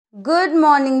Good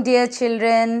morning, dear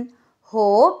children.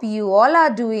 Hope you all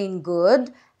are doing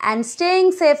good and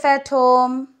staying safe at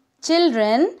home.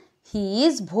 Children, he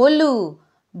is Bholu.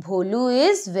 Bholu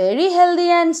is very healthy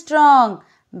and strong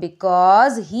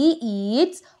because he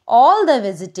eats all the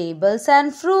vegetables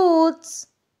and fruits.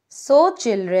 So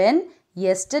children,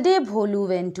 yesterday Bholu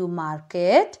went to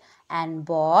market and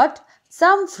bought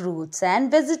some fruits and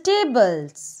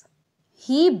vegetables.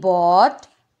 He bought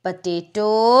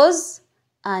potatoes,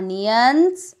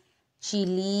 onions,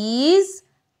 chilies,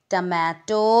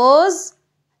 tomatoes,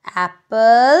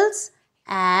 apples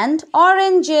and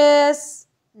oranges.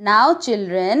 Now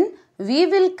children, we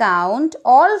will count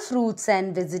all fruits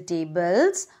and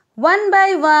vegetables one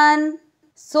by one.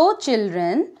 So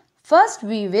children, first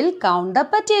we will count the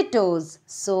potatoes.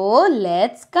 So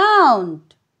let's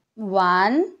count.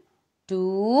 1,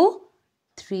 2,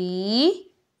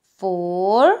 3,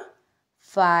 4,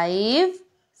 5,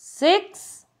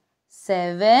 6,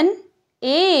 7,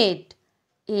 8.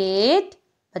 8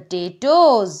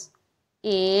 potatoes.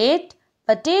 8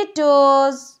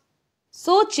 potatoes.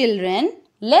 So children,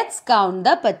 let's count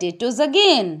the potatoes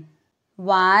again.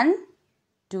 1,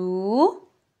 2,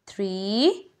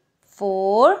 3,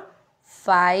 4,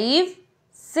 5,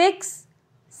 6,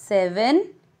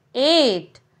 7,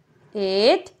 8.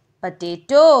 8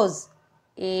 potatoes.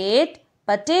 8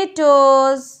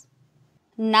 potatoes.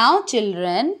 Now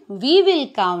children, we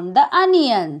will count the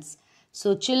onions.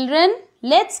 So children,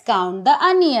 let's count the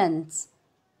onions.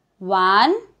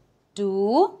 1,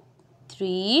 2,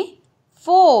 3,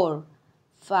 4,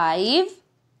 5,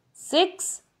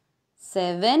 6,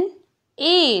 7,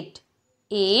 8.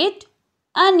 8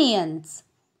 onions.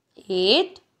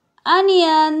 8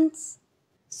 onions.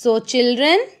 So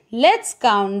children, let's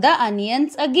count the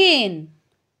onions again.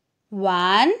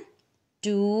 1,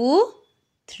 2,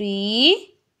 3,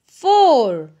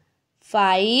 4,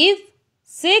 5,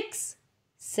 6,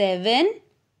 7,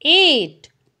 8.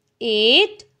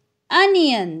 8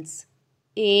 onions.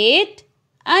 8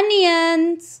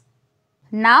 onions.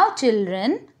 Now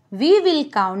children, we will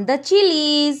count the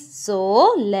chilies.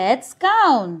 So let's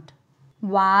count.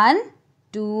 1,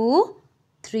 2,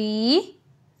 3,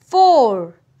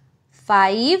 4,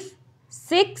 5,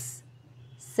 6,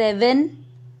 7,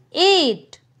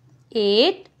 8.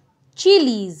 8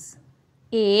 chilies.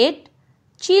 8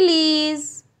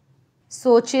 chilies.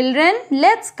 So children,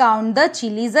 let's count the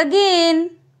chilies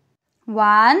again.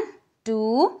 1,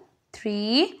 2,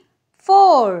 3,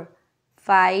 4,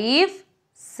 5,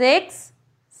 6,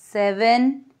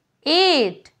 7,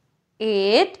 8.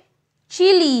 8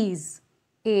 chilies.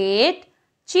 8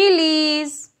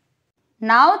 chilies.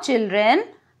 Now children,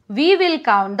 we will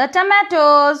count the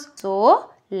tomatoes.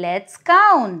 So let's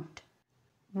count.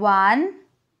 1,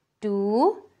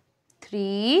 2,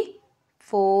 3,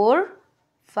 4,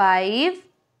 5,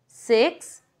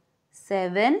 6,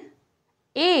 7,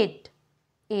 8.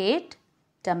 8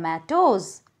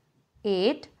 tomatoes.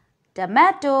 8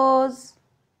 tomatoes.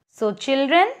 So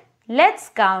children, let's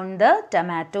count the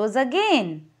tomatoes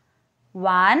again.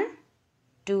 1,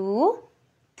 2,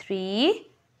 3,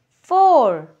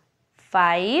 4,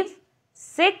 5,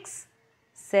 6,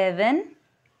 7,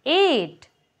 8.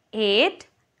 8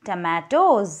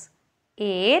 tomatoes.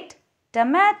 8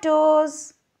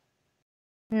 tomatoes.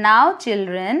 Now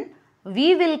children,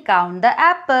 we will count the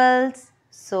apples.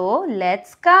 So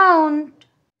let's count.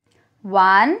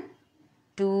 1,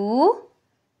 2,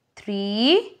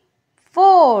 3,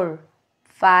 4,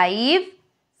 5,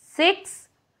 6,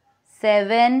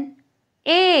 7,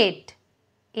 8.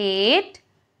 8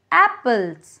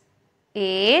 apples.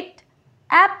 8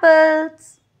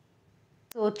 apples.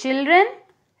 So children,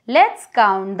 let's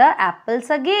count the apples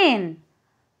again.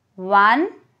 1,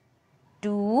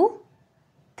 2,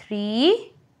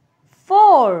 3,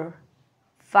 4,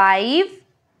 5,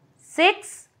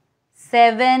 6,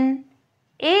 7,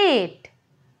 8.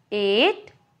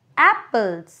 8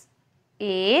 apples.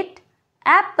 8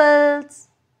 apples.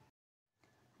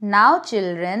 Now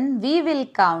children, we will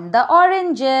count the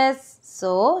oranges.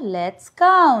 So let's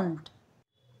count.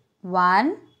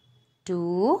 1,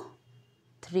 2,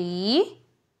 3,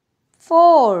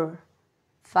 4,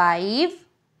 5,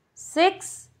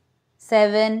 6,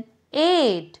 7,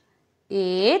 8.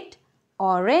 8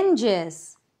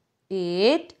 oranges.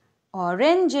 8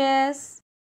 oranges.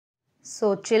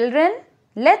 So children,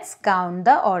 let's count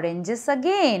the oranges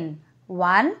again.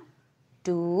 1,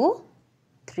 2,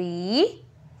 3,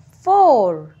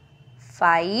 4,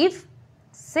 5,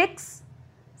 6,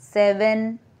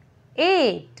 7,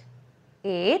 8.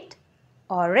 8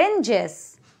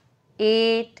 oranges.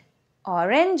 8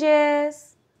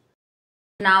 oranges.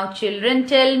 Now children,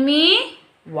 tell me,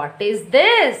 What is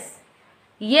this?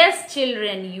 Yes,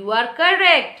 children, you are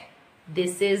correct.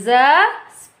 This is a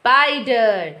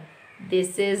spider.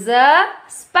 This is a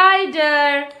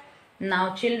spider.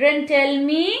 Now, children, tell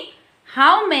me,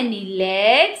 how many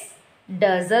legs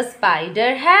does a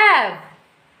spider have?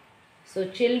 So,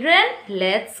 children,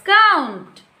 let's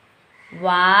count.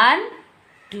 1,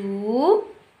 2,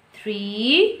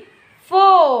 3,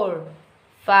 4,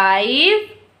 5,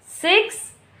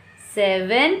 6,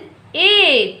 7,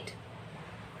 8.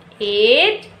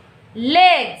 8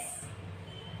 legs.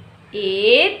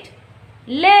 8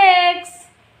 legs.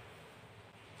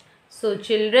 So,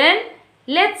 children,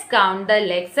 let's count the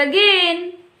legs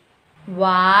again.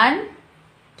 1,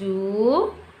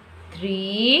 2,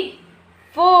 3,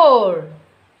 4,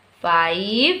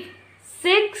 5,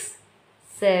 6,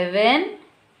 7,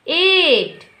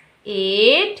 8.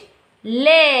 8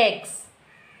 legs.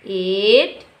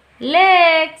 8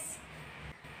 legs.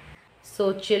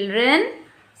 So, children,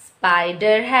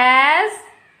 spider has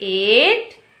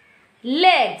 8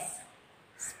 legs.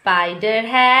 Spider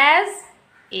has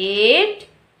 8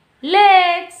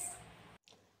 legs.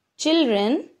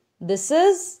 Children, this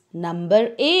is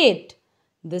number 8.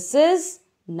 This is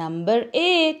number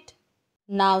 8.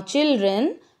 Now,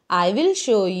 children, I will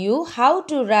show you how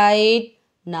to write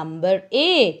number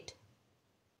 8.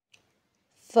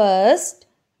 First,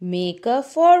 make a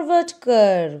forward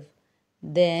curve.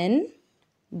 Then,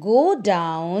 go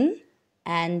down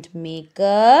and make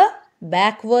a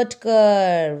backward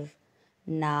curve.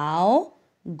 Now,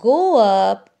 go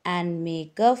up and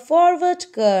make a forward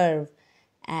curve.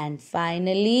 And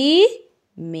finally,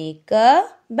 make a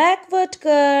backward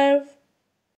curve.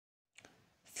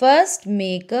 First,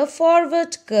 make a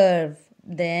forward curve.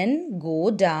 Then,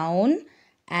 go down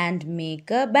and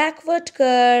make a backward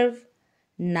curve.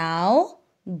 Now,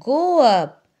 go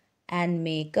up and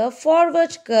make a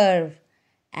forward curve.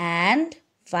 And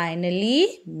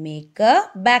finally, make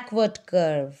a backward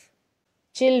curve.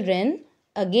 Children,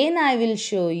 again I will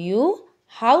show you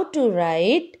how to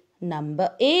write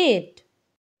number 8.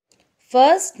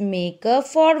 First, make a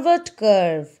forward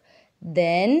curve.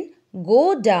 Then,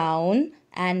 go down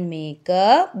and make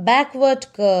a backward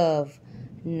curve.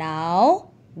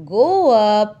 Now, go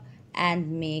up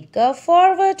and make a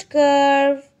forward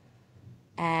curve.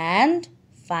 And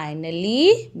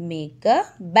finally, make a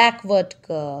backward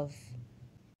curve.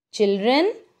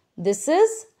 Children, this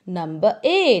is number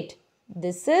 8.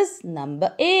 This is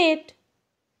number 8.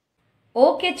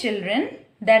 Okay, children,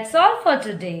 that's all for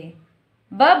today.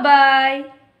 Bye-bye.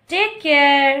 Take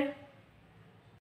care.